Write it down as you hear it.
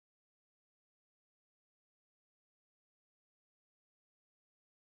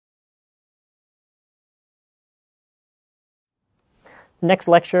The next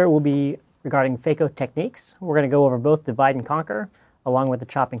lecture will be regarding Phaco techniques. We're going to go over both divide and conquer along with the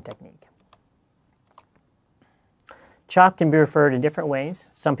chopping technique. Chop can be referred in different ways.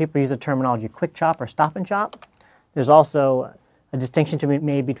 Some people use the terminology quick chop or stop and chop. There's also a distinction to be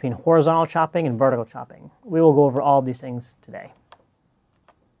made between horizontal chopping and vertical chopping. We will go over all of these things today.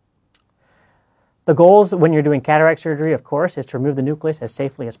 The goals when you're doing cataract surgery, of course, is to remove the nucleus as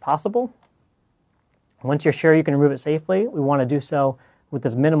safely as possible. Once you're sure you can remove it safely, we want to do so with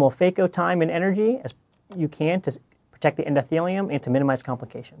as minimal phaco time and energy as you can to protect the endothelium and to minimize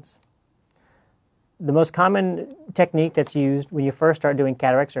complications. The most common technique that's used when you first start doing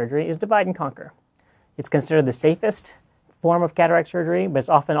cataract surgery is divide and conquer. It's considered the safest form of cataract surgery, but it's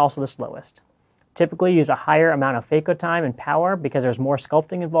often also the slowest. Typically, you use a higher amount of phaco time and power because there's more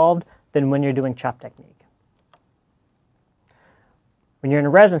sculpting involved than when you're doing chop technique. When you're in a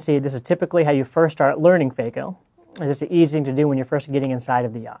residency, this is typically how you first start learning phaco. It's just the easy thing to do when you're first getting inside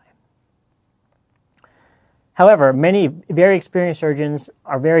of the eye. However, many very experienced surgeons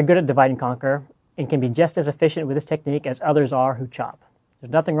are very good at divide and conquer and can be just as efficient with this technique as others are who chop.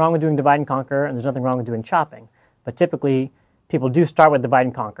 There's nothing wrong with doing divide and conquer, and there's nothing wrong with doing chopping. But typically, people do start with divide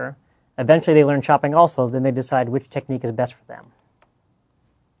and conquer. Eventually, they learn chopping also, then they decide which technique is best for them.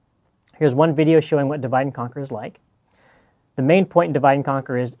 Here's one video showing what divide and conquer is like. The main point in divide and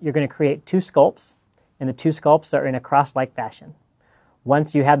conquer is you're going to create two sculpts, and the two sculpts are in a cross-like fashion.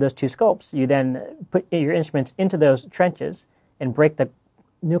 Once you have those two sculpts, you then put your instruments into those trenches and break the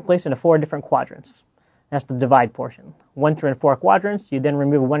nucleus into 4 different quadrants. That's the divide portion. Once you're in 4 quadrants, you then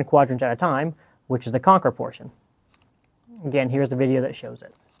remove 1 quadrant at a time, which is the conquer portion. Again, here's the video that shows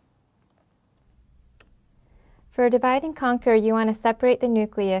it. For divide and conquer, you want to separate the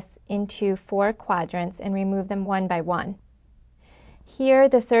nucleus into 4 quadrants and remove them one by one. Here,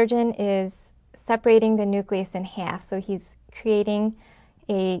 the surgeon is separating the nucleus in half, so he's creating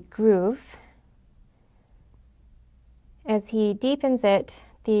a groove. As he deepens it,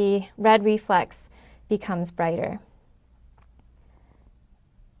 the red reflex becomes brighter.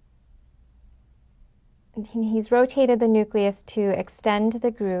 And he's rotated the nucleus to extend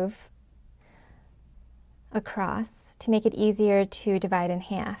the groove across to make it easier to divide in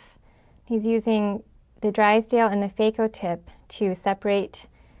half. He's using the Drysdale and the Phaco tip to separate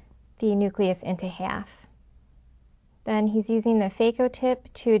the nucleus into half. Then he's using the Phaco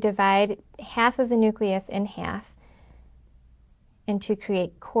tip to divide half of the nucleus in half and to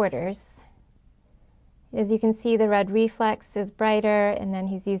create quarters. As you can see, the red reflex is brighter, and then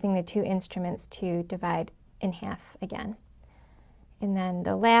he's using the 2 instruments to divide in half again. And then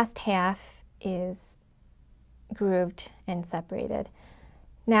the last half is grooved and separated.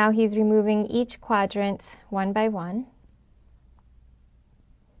 Now he's removing each quadrant one by one.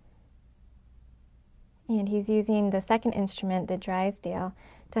 And he's using the second instrument, the Drysdale,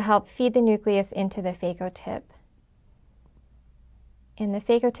 to help feed the nucleus into the Phaco tip. And the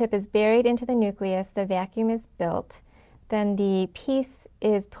Phaco tip is buried into the nucleus, the vacuum is built, then the piece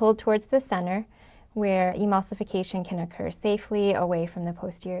is pulled towards the center where emulsification can occur safely away from the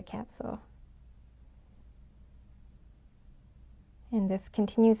posterior capsule. And this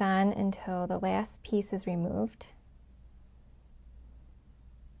continues on until the last piece is removed.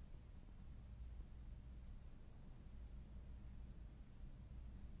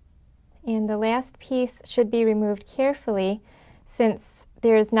 And the last piece should be removed carefully since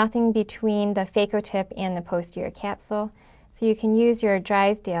there is nothing between the Phaco tip and the posterior capsule. So you can use your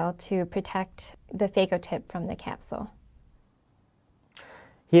Drysdale to protect the Phaco tip from the capsule.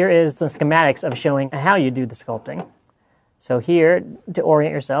 Here is some schematics of showing how you do the sculpting. So here, to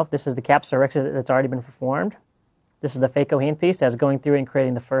orient yourself, this is the capsulorhexia that's already been performed. This is the Phaco handpiece that's going through and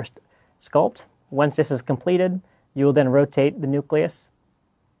creating the first sculpt. Once this is completed, you will then rotate the nucleus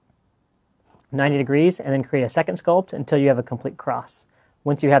 90 degrees and then create a second sculpt until you have a complete cross.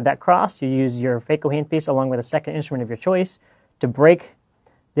 Once you have that cross, you use your Phaco handpiece along with a second instrument of your choice to break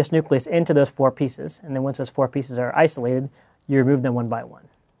this nucleus into those 4 pieces. And then once those 4 pieces are isolated, you remove them one by one.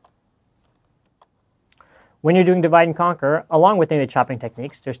 When you're doing divide and conquer, along with any of the chopping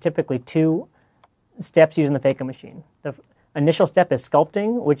techniques, there's typically 2 steps using the Phaco machine. The initial step is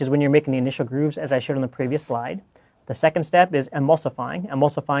sculpting, which is when you're making the initial grooves, as I showed on the previous slide. The second step is emulsifying.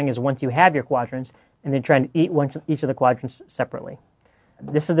 Emulsifying is once you have your quadrants, and then trying to eat each of the quadrants separately.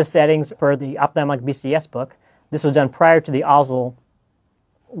 This is the settings for the ophthalmic BCS book. This was done prior to the Osel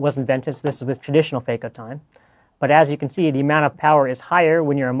was invented, so this is with traditional Phaco time. But as you can see, the amount of power is higher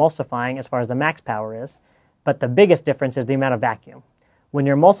when you're emulsifying as far as the max power is. But the biggest difference is the amount of vacuum. When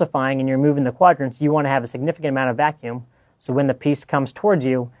you're emulsifying and you're moving the quadrants, you want to have a significant amount of vacuum, so when the piece comes towards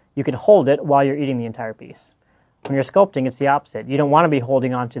you, you can hold it while you're eating the entire piece. When you're sculpting, it's the opposite. You don't want to be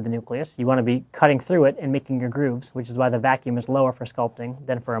holding on to the nucleus. You want to be cutting through it and making your grooves, which is why the vacuum is lower for sculpting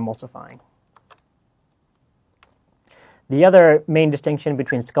than for emulsifying. The other main distinction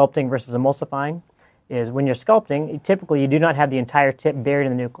between sculpting versus emulsifying is when you're sculpting, typically you do not have the entire tip buried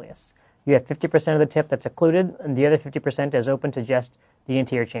in the nucleus. You have 50% of the tip that's occluded, and the other 50% is open to just the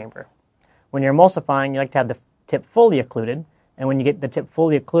anterior chamber. When you're emulsifying, you like to have the tip fully occluded, and when you get the tip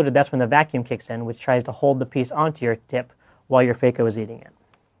fully occluded, that's when the vacuum kicks in, which tries to hold the piece onto your tip while your phaco is eating it.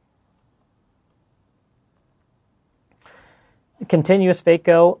 Continuous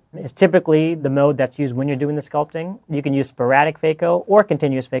phaco is typically the mode that's used when you're doing the sculpting. You can use sporadic phaco or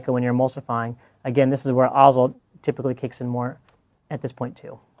continuous phaco when you're emulsifying. Again, this is where ozol typically kicks in more at this point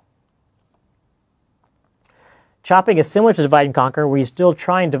too. Chopping is similar to divide and conquer, where you still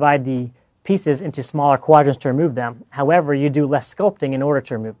try and divide the pieces into smaller quadrants to remove them. However, you do less sculpting in order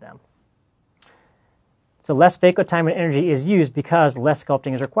to remove them. So less phaco time and energy is used because less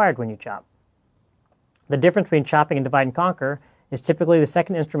sculpting is required when you chop. The difference between chopping and divide and conquer is typically the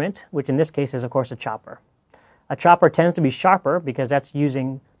second instrument, which in this case is, of course, a chopper. A chopper tends to be sharper because that's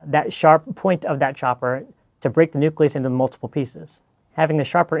using that sharp point of that chopper to break the nucleus into multiple pieces. Having the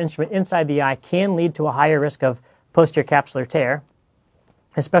sharper instrument inside the eye can lead to a higher risk of posterior capsular tear,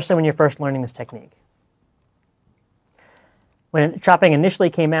 especially when you're first learning this technique. When chopping initially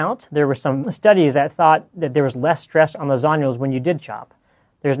came out, there were some studies that thought that there was less stress on the zonules when you did chop.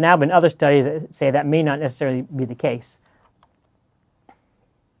 There's now been other studies that say that may not necessarily be the case.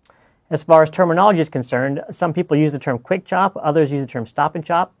 As far as terminology is concerned, some people use the term quick chop, others use the term stop and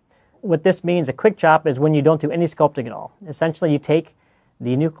chop. What this means, a quick chop, is when you don't do any sculpting at all. Essentially, you take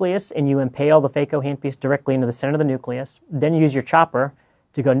the nucleus and you impale the phaco handpiece directly into the center of the nucleus. Then you use your chopper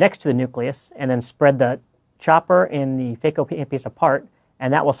to go next to the nucleus and then spread the chopper and the phaco handpiece apart,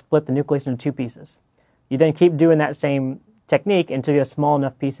 and that will split the nucleus into two pieces. You then keep doing that same technique until you have small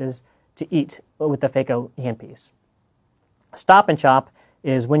enough pieces to eat with the phaco handpiece. Stop and chop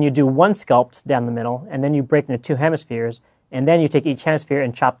is when you do one sculpt down the middle and then you break into two hemispheres, and then you take each hemisphere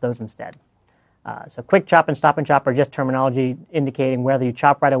and chop those instead. So quick chop and stop and chop are just terminology indicating whether you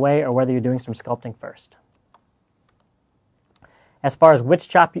chop right away or whether you're doing some sculpting first. As far as which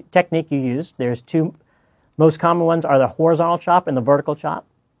chop technique you use, there's two most common ones are the horizontal chop and the vertical chop.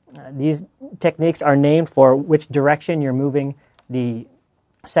 These techniques are named for which direction you're moving the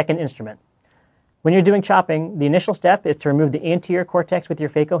second instrument. When you're doing chopping, the initial step is to remove the anterior cortex with your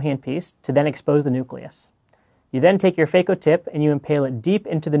phaco handpiece to then expose the nucleus. You then take your phaco tip and you impale it deep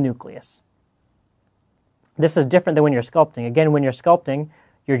into the nucleus. This is different than when you're sculpting. Again, when you're sculpting,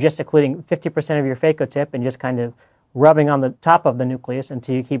 you're just occluding 50% of your phaco tip and just kind of rubbing on the top of the nucleus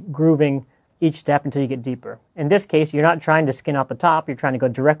until you keep grooving each step until you get deeper. In this case, you're not trying to skin out the top, you're trying to go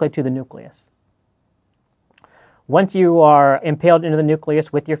directly to the nucleus. Once you are impaled into the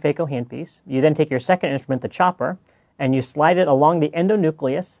nucleus with your phaco handpiece, you then take your second instrument, the chopper, and you slide it along the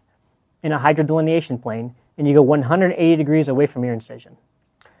endonucleus in a hydrodelineation plane, and you go 180 degrees away from your incision.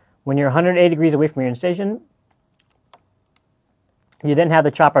 When you're 180 degrees away from your incision, you then have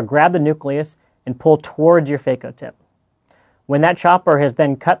the chopper grab the nucleus and pull towards your phaco tip. When that chopper has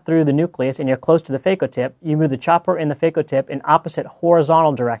then cut through the nucleus and you're close to the phaco tip, you move the chopper and the phaco tip in opposite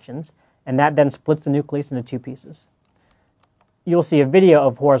horizontal directions, and that then splits the nucleus into two pieces. You'll see a video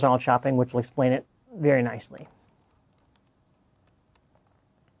of horizontal chopping which will explain it very nicely.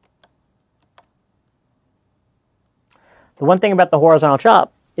 The one thing about the horizontal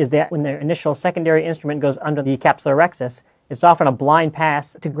chop is that when the initial secondary instrument goes under the capsular rhexis, it's often a blind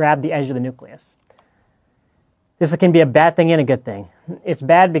pass to grab the edge of the nucleus. This can be a bad thing and a good thing. It's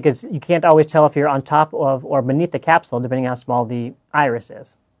bad because you can't always tell if you're on top of or beneath the capsule, depending on how small the iris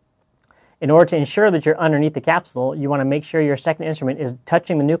is. In order to ensure that you're underneath the capsule, you want to make sure your second instrument is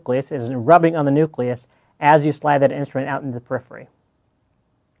touching the nucleus, is rubbing on the nucleus as you slide that instrument out into the periphery.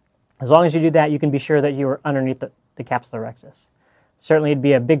 As long as you do that, you can be sure that you are underneath the capsular rhexis. Certainly it'd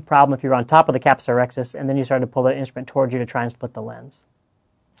be a big problem if you were on top of the capsular rhexis and then you started to pull the instrument towards you to try and split the lens.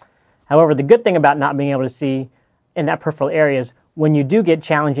 However, the good thing about not being able to see in that peripheral area is when you do get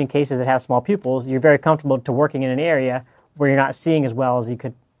challenging cases that have small pupils, you're very comfortable to working in an area where you're not seeing as well as you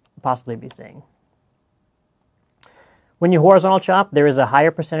could possibly be seeing. When you horizontal chop, there is a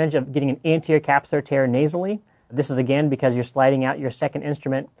higher percentage of getting an anterior capsular tear nasally. This is again because you're sliding out your second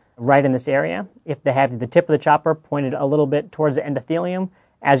instrument right in this area. If they have the tip of the chopper pointed a little bit towards the endothelium,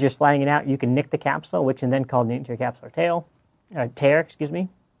 as you're sliding it out, you can nick the capsule, which is then called an anterior capsular tear.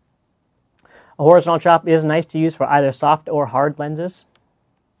 A horizontal chop is nice to use for either soft or hard lenses.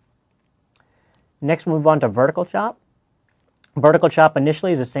 Next, we'll move on to vertical chop. Vertical chop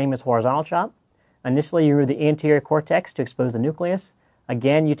initially is the same as horizontal chop. Initially, you remove the anterior cortex to expose the nucleus.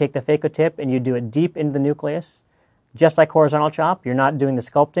 Again, you take the phaco tip and you do it deep into the nucleus. Just like horizontal chop, you're not doing the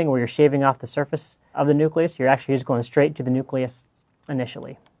sculpting where you're shaving off the surface of the nucleus. You're actually just going straight to the nucleus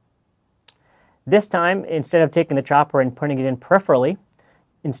initially. This time, instead of taking the chopper and putting it in peripherally,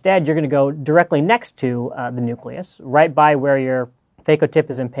 instead you're going to go directly next to the nucleus, right by where your phaco tip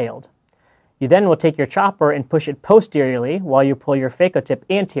is impaled. You then will take your chopper and push it posteriorly while you pull your phaco tip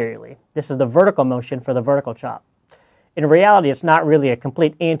anteriorly. This is the vertical motion for the vertical chop. In reality, it's not really a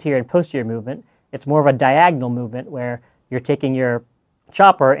complete anterior and posterior movement. It's more of a diagonal movement where you're taking your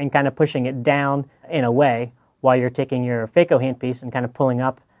chopper and kind of pushing it down and away while you're taking your phaco handpiece and kind of pulling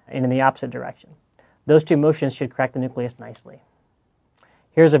up and in the opposite direction. Those two motions should crack the nucleus nicely.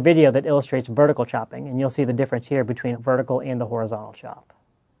 Here's a video that illustrates vertical chopping, and you'll see the difference here between vertical and the horizontal chop.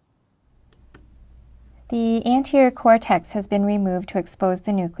 The anterior cortex has been removed to expose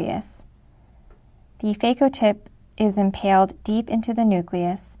the nucleus. The phaco tip is impaled deep into the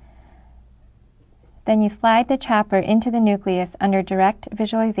nucleus. Then you slide the chopper into the nucleus under direct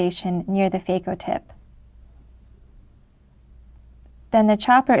visualization near the phaco tip. Then the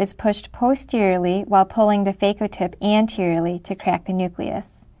chopper is pushed posteriorly while pulling the phaco tip anteriorly to crack the nucleus.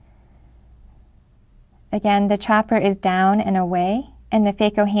 Again, the chopper is down and away, and the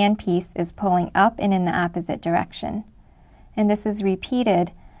phaco handpiece is pulling up and in the opposite direction. And this is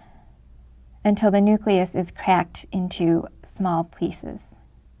repeated until the nucleus is cracked into small pieces.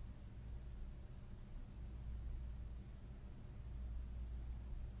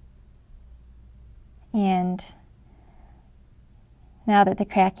 And now that the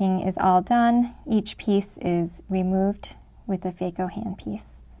cracking is all done, each piece is removed with the phaco handpiece.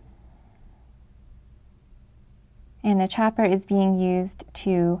 And the chopper is being used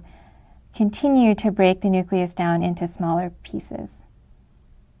to continue to break the nucleus down into smaller pieces.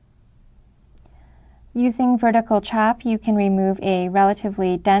 Using vertical chop, you can remove a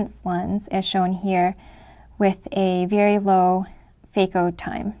relatively dense lens, as shown here, with a very low phaco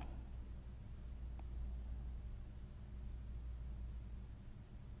time.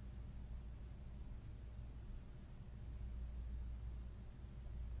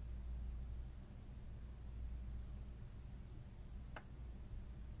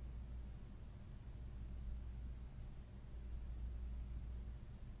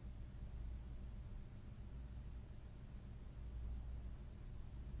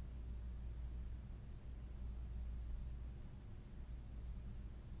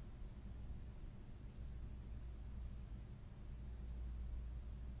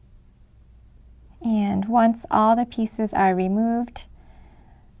 And once all the pieces are removed,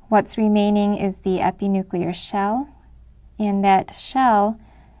 what's remaining is the epinuclear shell, and that shell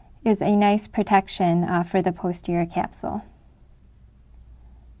is a nice protection for the posterior capsule.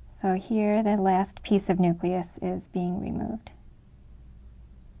 So here the last piece of nucleus is being removed.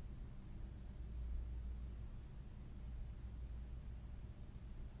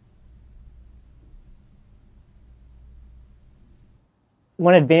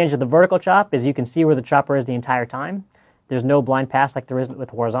 One advantage of the vertical chop is you can see where the chopper is the entire time. There's no blind pass like there is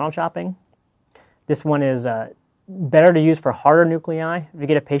with horizontal chopping. This one is better to use for harder nuclei. If you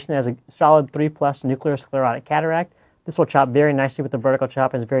get a patient that has a solid 3+ nuclear sclerotic cataract, this will chop very nicely with the vertical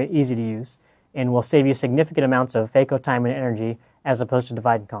chop and is very easy to use and will save you significant amounts of phaco time and energy as opposed to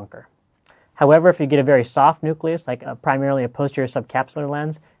divide and conquer. However, if you get a very soft nucleus, like primarily a posterior subcapsular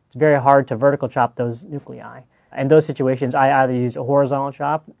lens, it's very hard to vertical chop those nuclei. In those situations, I either use a horizontal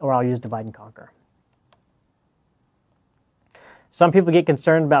chop or I'll use divide and conquer. Some people get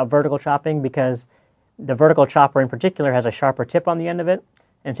concerned about vertical chopping because the vertical chopper in particular has a sharper tip on the end of it.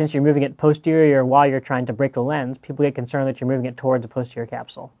 And since you're moving it posterior while you're trying to break the lens, people get concerned that you're moving it towards the posterior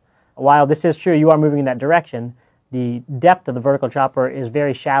capsule. While this is true, you are moving in that direction, the depth of the vertical chopper is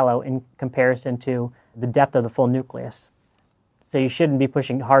very shallow in comparison to the depth of the full nucleus. So you shouldn't be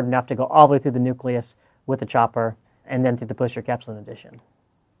pushing hard enough to go all the way through the nucleus with the chopper and then through the posterior capsule in addition.